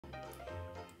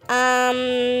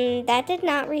That did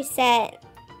not reset.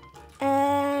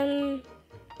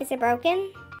 Is it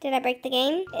broken? Did I break the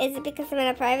game? Is it because I'm in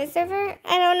a private server?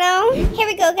 I don't know. Here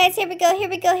we go, guys. Here we go. Here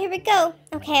we go. Here we go.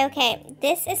 Okay, okay.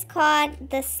 This is called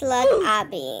the Slug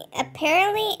Obby.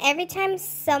 Apparently, every time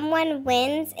someone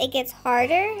wins, it gets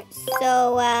harder.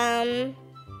 So,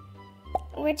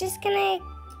 we're just gonna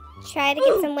try to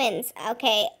get some wins.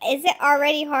 Okay, is it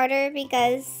already harder?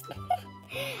 Because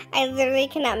I literally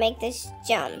cannot make this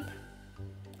jump.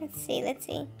 Let's see, let's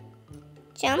see.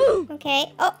 Jump, okay.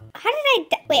 Oh, how did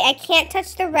I wait, I can't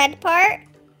touch the red part?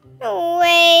 No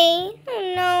way.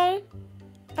 Oh no.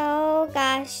 Oh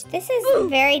gosh, this is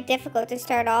very difficult to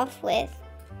start off with.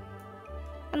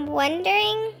 I'm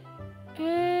wondering,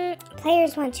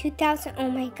 players won 2,000.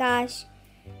 Oh my gosh.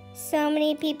 So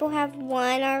many people have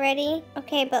won already.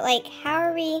 Okay, but like, how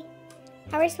are we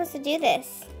supposed to do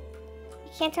this?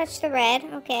 You can't touch the red.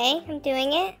 Okay, I'm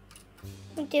doing it.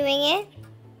 I'm doing it.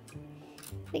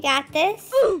 We got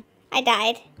this. I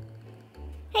died.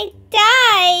 I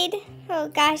died. Oh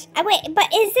gosh. Wait,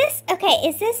 but is this, okay,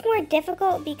 is this more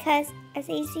difficult because it's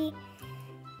easy?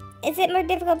 Is it more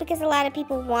difficult because a lot of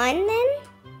people won then?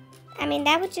 I mean,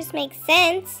 that would just make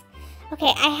sense.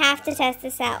 Okay, I have to test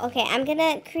this out. Okay, I'm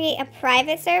gonna create a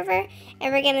private server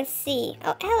and we're gonna see.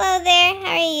 Oh, hello there.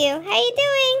 How are you? How are you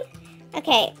doing?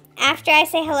 Okay, after I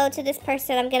say hello to this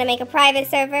person, I'm gonna make a private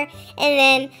server and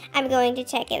then I'm going to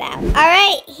check it out. All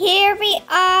right, here we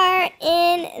are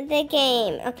in the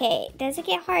game. Okay, does it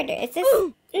get harder? Is this,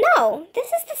 no, this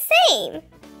is the same.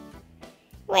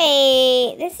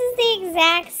 Wait, this is the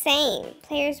exact same.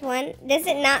 Players won. Does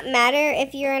it not matter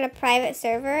if you're in a private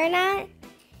server or not?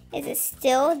 Is it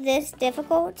still this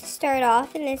difficult to start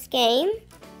off in this game?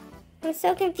 I'm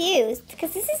so confused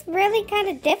because this is really kind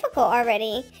of difficult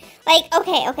already. Like,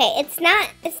 okay, it's not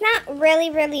really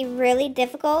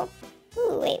difficult.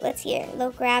 Ooh, wait, what's here? Low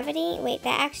gravity. Wait,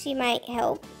 that actually might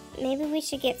help. Maybe we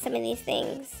should get some of these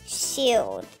things.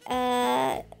 Shield.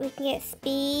 We can get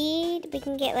speed. We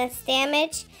can get less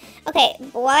damage. Okay,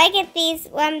 while I get these,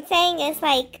 what I'm saying is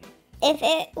like, if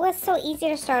it was so easy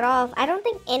to start off, I don't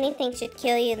think anything should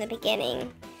kill you in the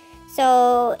beginning.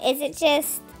 So, is it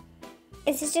just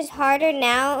harder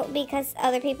now because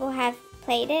other people have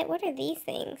played it? What are these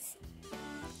things?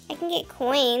 I can get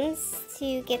coins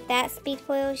to get that speed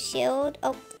coil shield.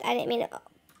 Oh, I didn't mean to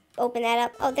open that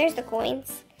up. Oh, there's the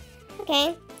coins.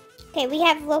 Okay. Okay, we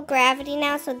have low gravity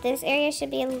now, so this area should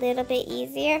be a little bit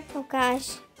easier. Oh,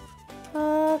 gosh.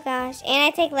 Oh, gosh. And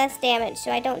I take less damage,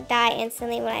 so I don't die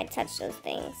instantly when I touch those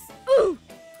things. Oh,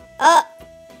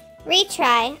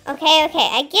 retry. Okay,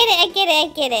 I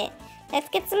get it. Let's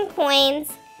get some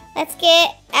coins. Let's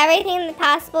get everything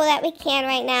possible that we can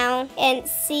right now and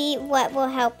see what will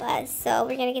help us. So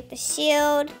we're going to get the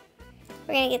shield.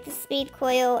 We're going to get the speed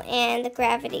coil and the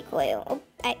gravity coil. Oh,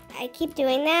 I keep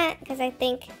doing that because I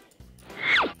think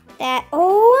that...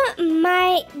 Oh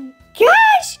my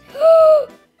gosh!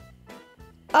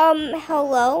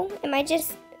 Hello? Did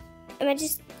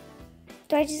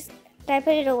I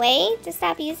put it away to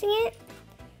stop using it?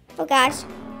 Oh gosh.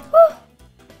 Whew.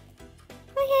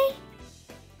 Okay.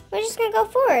 We're just gonna go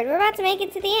forward. We're about to make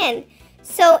it to the end.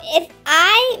 So if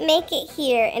I make it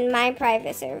here in my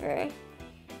private server,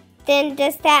 then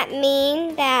does that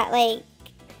mean that like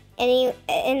in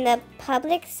the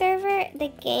public server, the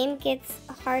game gets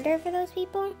harder for those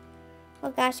people?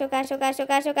 Oh gosh, oh gosh, oh gosh, oh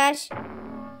gosh, oh gosh.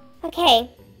 Okay.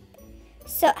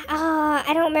 So,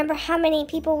 I don't remember how many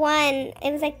people won.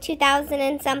 It was like 2,000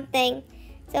 and something.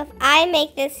 So if I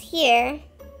make this here,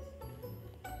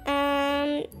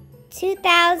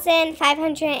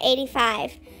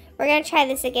 2,585. We're gonna try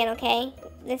this again, okay?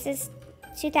 This is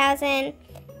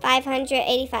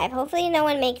 2,585. Hopefully no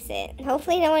one makes it.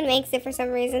 Hopefully no one makes it. For some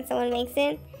reason, someone makes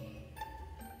it.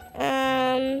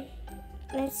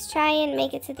 Let's try and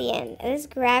make it to the end. This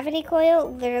gravity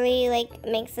coil literally like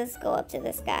makes us go up to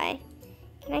the sky.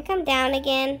 Can I come down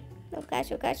again? Oh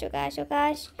gosh, oh gosh, oh gosh, oh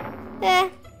gosh.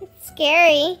 It's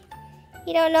scary.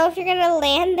 You don't know if you're gonna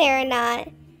land there or not.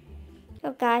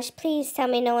 Oh gosh, please tell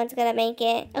me no one's gonna make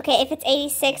it. Okay, if it's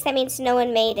 86, that means no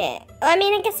one made it. Well, I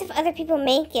mean, I guess if other people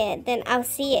make it, then I'll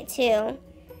see it too.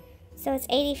 So it's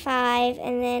 85,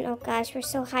 and then, oh gosh, we're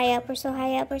so high up, we're so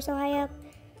high up, we're so high up.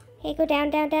 Okay, go down,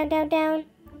 down, down, down, down.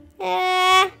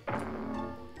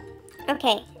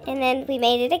 Okay, and then we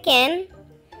made it again.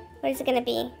 What is it gonna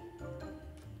be?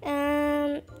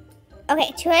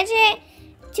 Okay,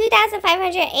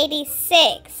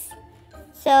 2,586.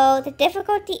 So the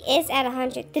difficulty is at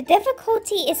 100. The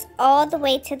difficulty is all the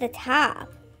way to the top.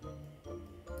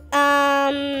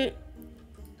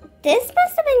 This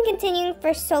must have been continuing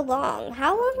for so long.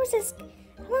 How long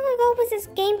long ago was this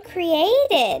game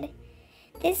created?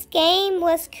 This game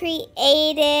was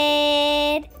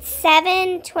created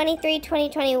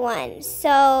 7/23/2021.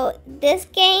 So this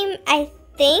game, I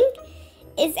think,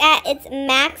 is at its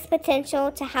max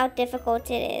potential to how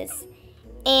difficult it is.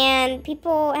 And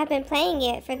people have been playing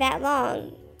it for that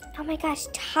long. Oh my gosh,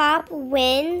 top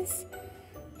wins.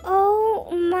 Oh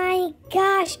my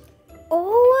gosh.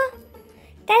 Oh,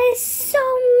 that is so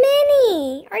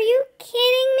many. Are you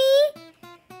kidding me?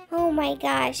 Oh my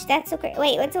gosh, that's so great.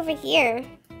 Wait, what's over here?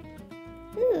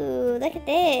 Ooh, look at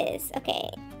this. Okay.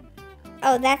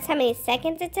 Oh, that's how many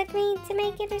seconds it took me to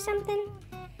make it or something?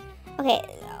 Okay,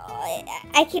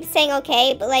 I keep saying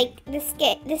okay, but like this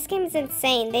game is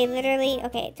insane. They literally,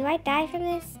 okay, do I die from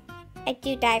this? I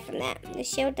do die from that. The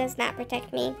shield does not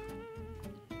protect me.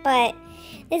 But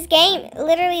this game,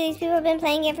 literally these people have been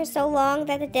playing it for so long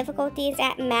that the difficulty is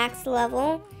at max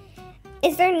level.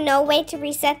 Is there no way to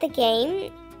reset the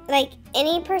game? Like,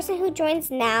 any person who joins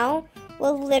now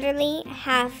will literally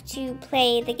have to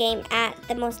play the game at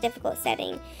the most difficult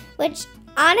setting. Which,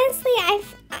 honestly,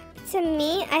 to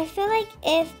me, I feel like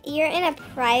if you're in a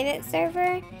private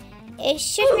server, it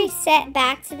should reset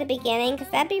back to the beginning.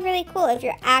 Because that'd be really cool if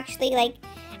you're actually, like...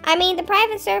 I mean, the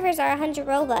private servers are 100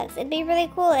 Robux. It'd be really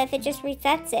cool if it just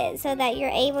resets it so that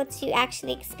you're able to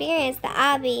actually experience the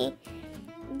obby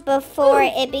before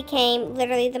it became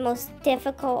literally the most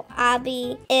difficult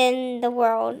obby in the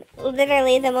world.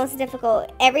 Literally the most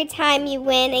difficult. Every time you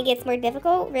win, it gets more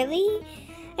difficult. Really?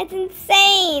 That's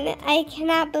insane. I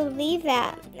cannot believe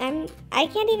that. I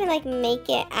can't even like make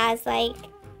it as like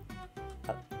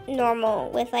normal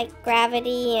with like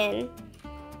gravity and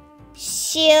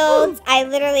shields. I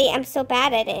literally am so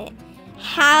bad at it.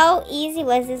 How easy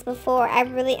was this before?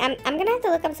 I'm gonna have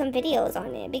to look up some videos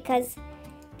on it because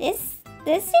this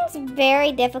seems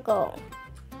very difficult.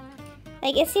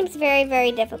 Like, it seems very,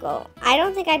 very difficult. I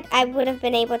don't think I would have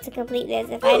been able to complete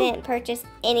this if I didn't purchase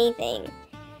anything.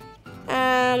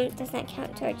 Does not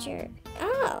count towards your...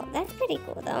 Oh, that's pretty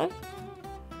cool, though.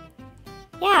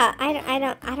 Yeah, I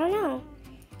don't know.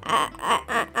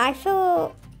 I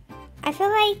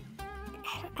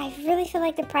really feel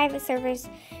like the private servers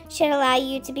should allow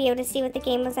you to be able to see what the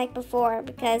game was like before.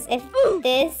 Because if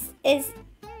this is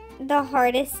the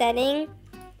hardest setting,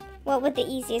 what would the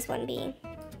easiest one be?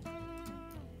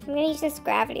 I'm gonna use this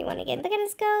gravity one again. Look at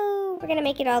us go. We're gonna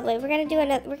make it all the way. We're gonna get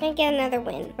another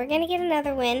win. We're gonna get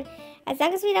another win as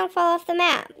long as we don't fall off the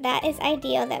map. That is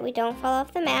ideal that we don't fall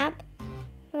off the map.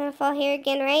 We're gonna fall here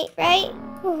again, right?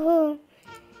 Woohoo.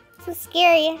 So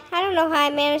scary. I don't know how I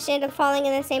managed to end up falling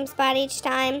in the same spot each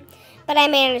time, but I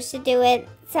managed to do it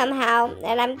somehow,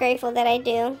 and I'm grateful that I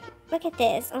do. Look at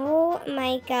this. Oh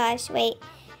my gosh. Wait.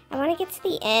 I want to get to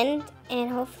the end,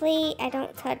 and hopefully I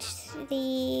don't touch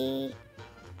the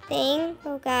thing.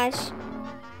 Oh gosh.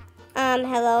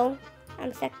 Hello.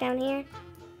 I'm stuck down here.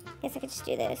 Guess I could just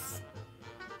do this.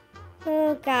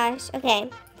 Oh gosh. Okay.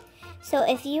 So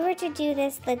if you were to do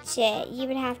this legit, you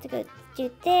would have to go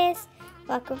do this,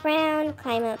 walk around,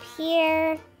 climb up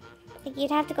here. Like,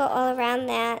 you'd have to go all around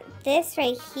that. This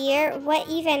right here,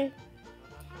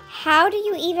 how do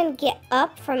you even get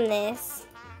up from this?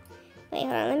 Wait,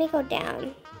 hold on, let me go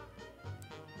down.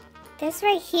 This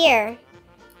right here,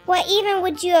 what even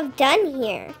would you have done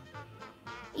here?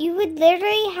 You would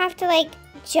literally have to like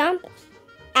jump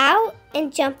out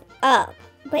and jump up.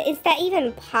 But is that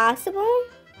even possible?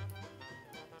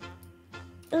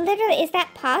 Literally, is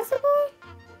that possible?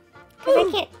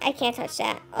 Because I can't touch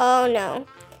that. Oh no.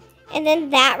 And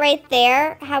then that right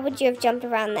there, how would you have jumped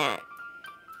around that?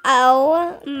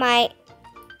 Oh my,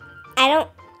 I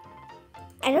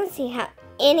don't see how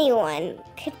anyone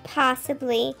could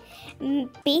possibly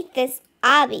beat this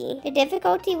obby. The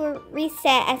difficulty will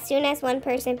reset as soon as one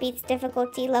person beats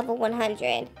difficulty level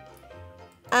 100.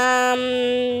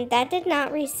 That did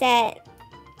not reset.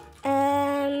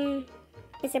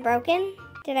 Is it broken?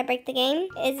 Did I break the game?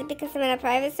 Is it because I'm in a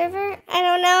private server? I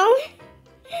don't know.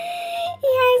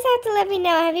 You guys have to let me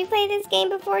know. Have you played this game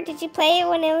before? Did you play it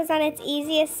when it was on its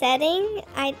easiest setting?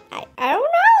 I don't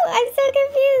know. I'm so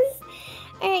confused.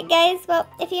 Alright guys, well,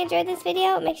 if you enjoyed this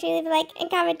video, make sure you leave a like and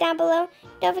comment down below.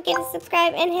 Don't forget to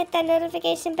subscribe and hit that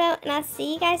notification bell, and I'll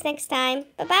see you guys next time.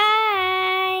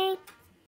 Bye-bye!